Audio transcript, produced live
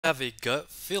Have a gut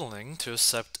feeling to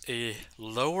accept a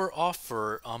lower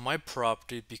offer on my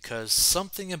property because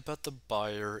something about the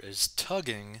buyer is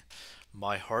tugging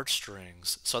my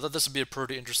heartstrings. So I thought this would be a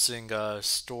pretty interesting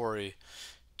story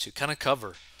to kind of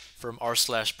cover from r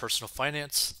slash personal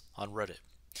finance on Reddit.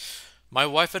 My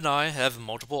wife and I have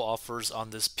multiple offers on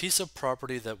this piece of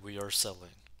property that we are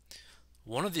selling.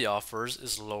 One of the offers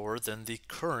is lower than the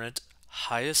current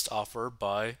highest offer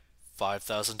by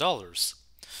 $5,000.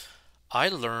 I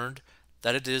learned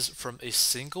that it is from a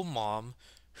single mom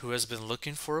who has been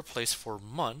looking for a place for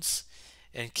months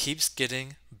and keeps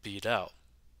getting beat out.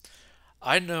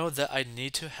 I know that I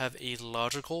need to have a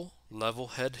logical, level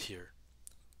head here,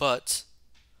 but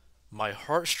my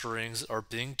heartstrings are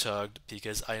being tugged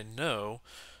because I know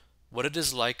what it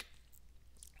is like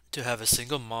to have a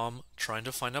single mom trying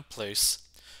to find a place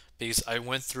because I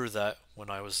went through that when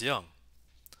I was young.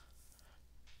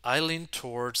 I lean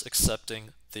towards accepting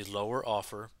the lower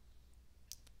offer.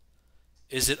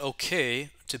 Is it okay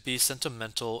to be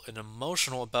sentimental and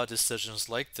emotional about decisions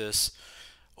like this,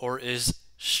 or is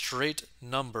straight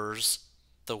numbers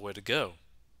the way to go?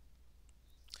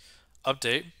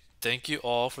 Update. Thank you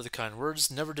all for the kind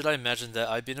words. Never did I imagine that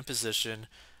I'd be in a position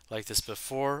like this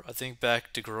before. I think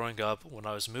back to growing up when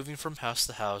I was moving from house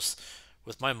to house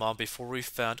with my mom before we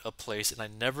found a place, and I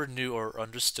never knew or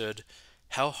understood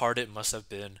how hard it must have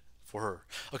been for her.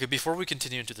 Okay, before we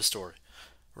continue into the story,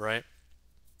 right?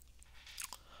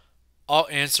 I'll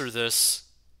answer this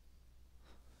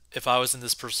if I was in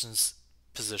this person's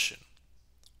position,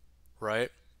 right?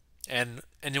 And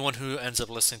anyone who ends up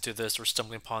listening to this or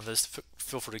stumbling upon this,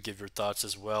 feel free to give your thoughts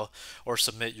as well or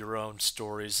submit your own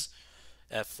stories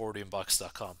at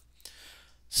 40inbox.com.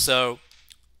 So,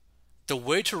 the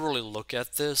way to really look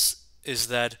at this is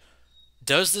that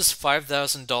does this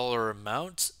 $5,000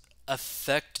 amount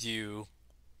affect you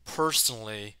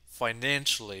personally,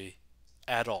 financially,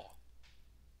 at all?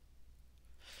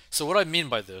 So, what I mean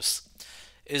by this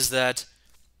is that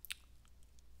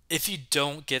if you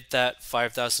don't get that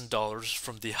 $5,000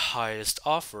 from the highest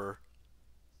offer,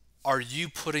 are you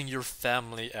putting your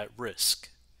family at risk?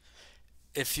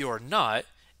 If you are not,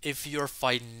 if you're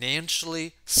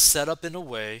financially set up in a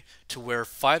way to where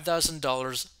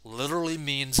 $5,000 literally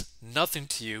means nothing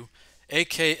to you,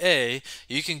 aka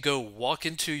you can go walk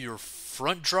into your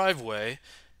front driveway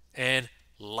and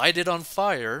light it on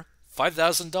fire,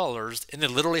 $5,000, and it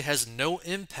literally has no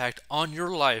impact on your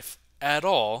life at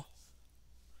all,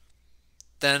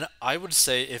 then I would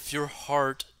say if your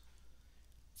heart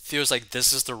feels like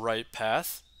this is the right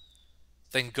path,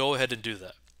 then go ahead and do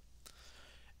that.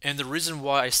 And the reason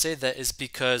why I say that is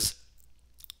because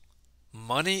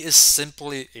money is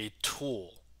simply a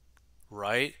tool,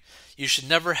 right? You should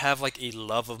never have like a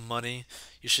love of money.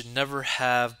 You should never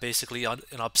have basically an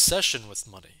obsession with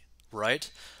money, right?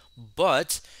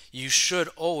 But you should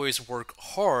always work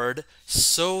hard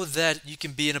so that you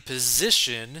can be in a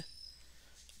position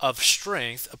of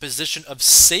strength, a position of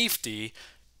safety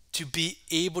to be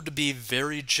able to be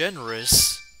very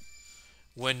generous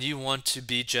when you want to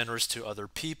be generous to other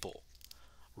people,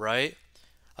 right?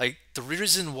 Like the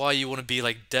reason why you want to be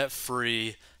like debt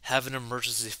free, have an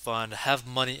emergency fund, have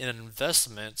money in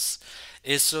investments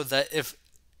is so that if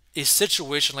a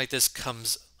situation like this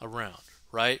comes around,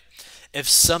 right? If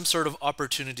some sort of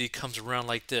opportunity comes around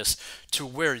like this to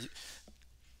where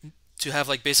to have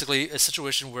like basically a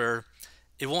situation where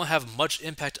it won't have much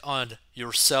impact on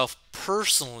yourself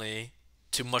personally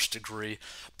to much degree,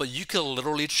 but you can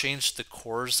literally change the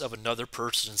course of another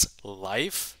person's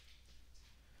life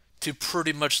to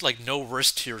pretty much like no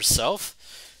risk to yourself.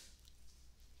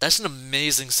 That's an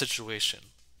amazing situation,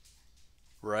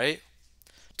 right?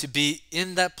 To be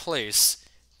in that place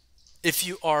if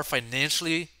you are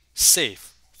financially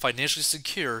safe, financially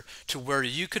secure to where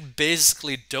you could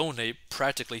basically donate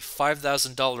practically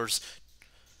 $5,000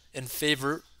 in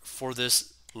favor for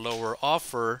this lower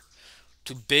offer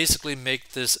to basically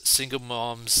make this single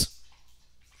mom's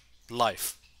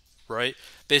life, right?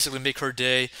 Basically make her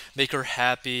day, make her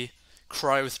happy,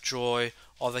 cry with joy,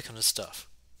 all that kind of stuff,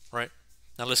 right?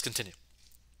 Now let's continue.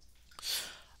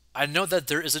 I know that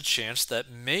there is a chance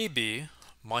that maybe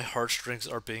my heartstrings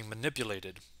are being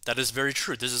manipulated. That is very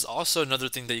true. This is also another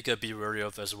thing that you gotta be wary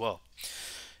of as well.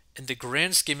 In the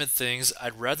grand scheme of things,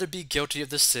 I'd rather be guilty of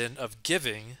the sin of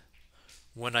giving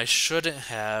when I shouldn't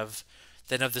have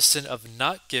than of the sin of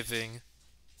not giving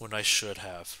when I should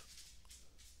have.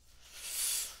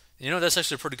 You know, that's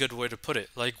actually a pretty good way to put it.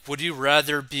 Like, would you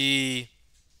rather be,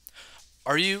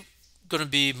 are you going to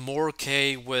be more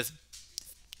okay with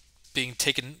being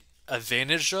taken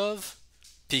advantage of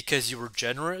because you were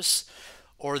generous,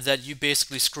 or that you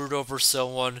basically screwed over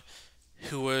someone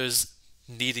who is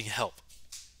needing help.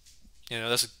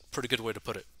 That's a pretty good way to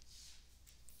put it.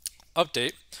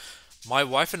 Update. My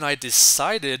wife and I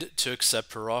decided to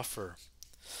accept her offer.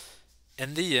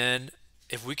 In the end,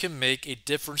 if we can make a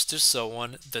difference to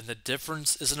someone, then the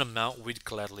difference is an amount we'd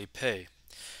gladly pay.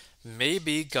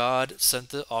 Maybe God sent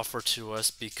the offer to us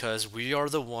because we are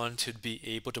the ones who'd be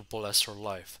able to bless her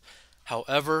life.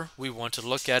 However we want to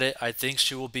look at it, I think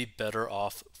she will be better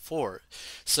off for it.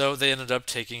 So they ended up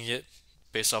taking it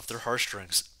based off their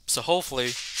heartstrings. So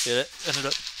it ended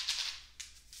up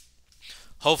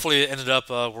hopefully it ended up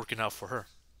working out for her.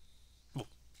 Well,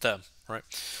 them, right?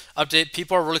 Update.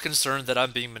 People are really concerned that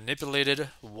I'm being manipulated,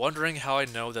 wondering how I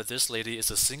know that this lady is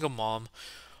a single mom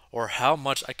or how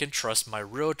much I can trust my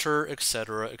realtor,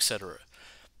 etc., etc.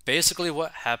 Basically,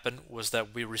 what happened was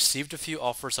that we received a few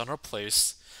offers on our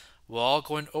place. While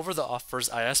going over the offers,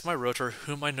 I asked my realtor,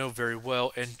 whom I know very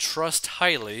well and trust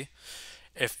highly,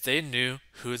 if they knew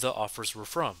who the offers were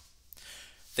from.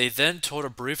 They then told a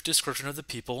brief description of the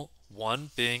people,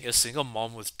 one being a single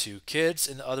mom with two kids,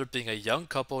 and the other being a young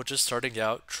couple just starting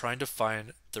out trying to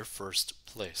find their first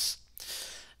place.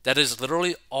 That is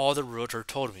literally all the realtor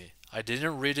told me. I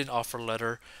didn't read an offer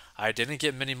letter. I didn't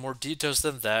get many more details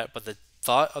than that, but the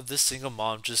thought of this single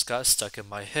mom just got stuck in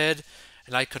my head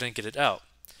and I couldn't get it out.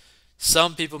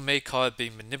 Some people may call it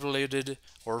being manipulated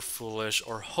or foolish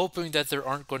or hoping that they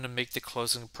aren't going to make the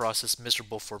closing process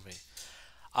miserable for me.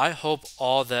 I hope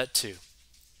all that too.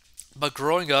 But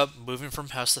growing up, moving from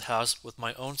house to house with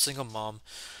my own single mom,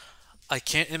 I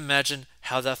can't imagine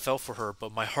how that felt for her,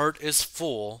 but my heart is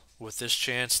full with this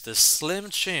slim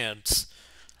chance,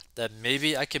 that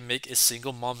maybe I can make a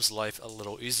single mom's life a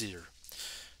little easier.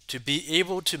 To be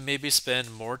able to maybe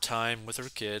spend more time with her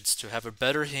kids, to have a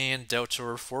better hand dealt to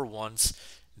her for once,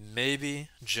 maybe,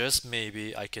 just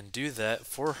maybe, I can do that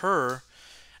for her,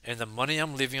 and the money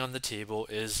I'm leaving on the table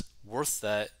is worth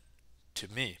that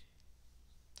to me.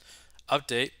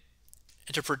 Update.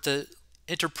 Interpret the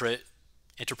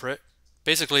interpret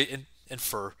basically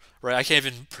infer, right? I can't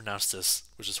even pronounce this,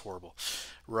 which is horrible,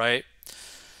 right?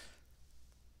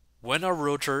 When our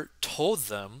realtor told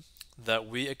them that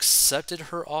we accepted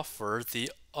her offer,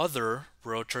 the other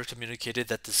realtor communicated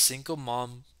that the single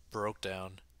mom broke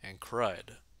down and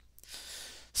cried.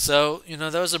 So,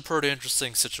 that was a pretty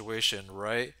interesting situation,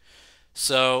 right?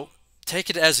 So, take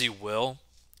it as you will.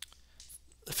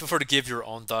 Feel free to give your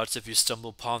own thoughts if you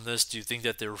stumble upon this. Do you think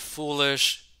that they were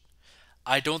foolish?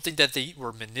 I don't think that they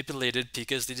were manipulated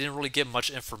because they didn't really get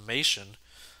much information,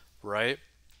 right?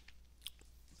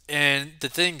 And the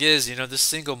thing is, this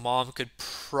single mom could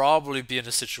probably be in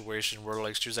a situation where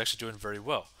like she was actually doing very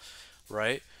well,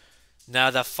 right? Now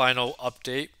that final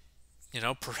update,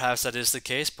 perhaps that is the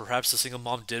case. Perhaps the single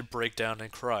mom did break down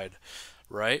and cried,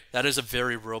 right? That is a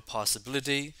very real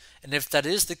possibility. And if that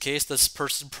is the case, this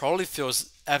person probably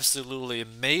feels absolutely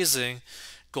amazing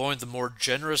going the more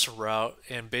generous route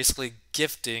and basically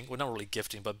gifting, well, not really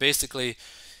gifting, but basically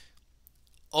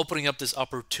opening up this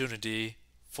opportunity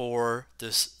for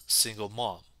this single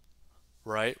mom,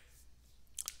 right?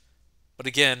 But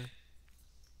again,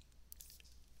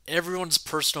 everyone's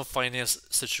personal finance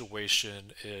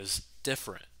situation is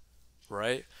different,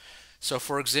 right? So,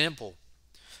 for example,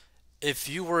 if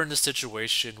you were in a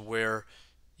situation where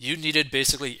you needed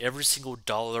basically every single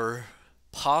dollar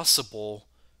possible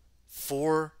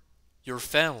for your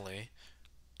family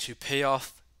to pay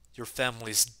off your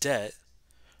family's debt,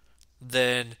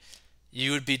 then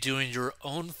you would be doing your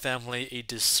own family a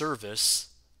disservice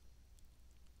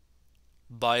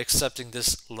by accepting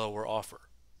this lower offer,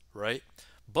 right?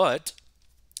 But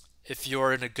if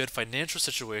you're in a good financial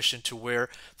situation to where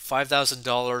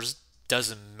 $5,000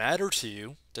 doesn't matter to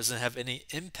you, doesn't have any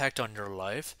impact on your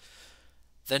life,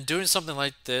 then doing something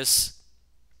like this,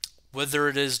 whether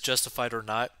it is justified or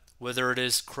not, whether it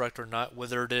is correct or not,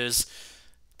 whether it is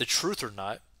the truth or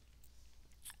not,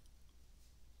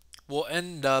 will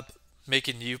end up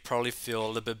making you probably feel a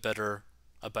little bit better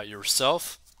about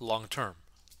yourself long term,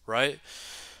 right?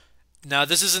 Now,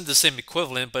 this isn't the same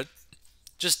equivalent, but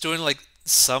just doing like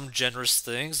some generous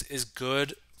things is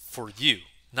good for you.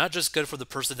 Not just good for the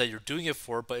person that you're doing it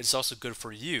for, but it's also good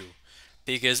for you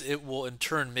because it will in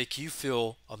turn make you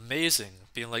feel amazing,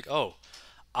 being like, oh,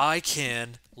 I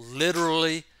can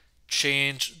literally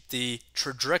change the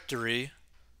trajectory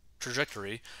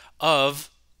of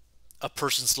a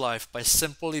person's life by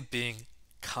simply being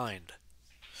kind.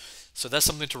 So that's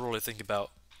something to really think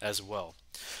about as well.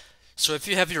 So if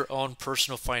you have your own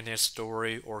personal finance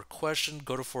story or question,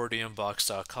 go to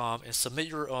 4dmbox.com and submit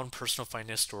your own personal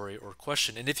finance story or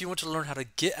question. And if you want to learn how to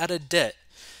get out of debt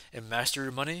and master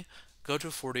your money, go to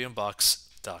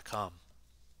 4dmbox.com.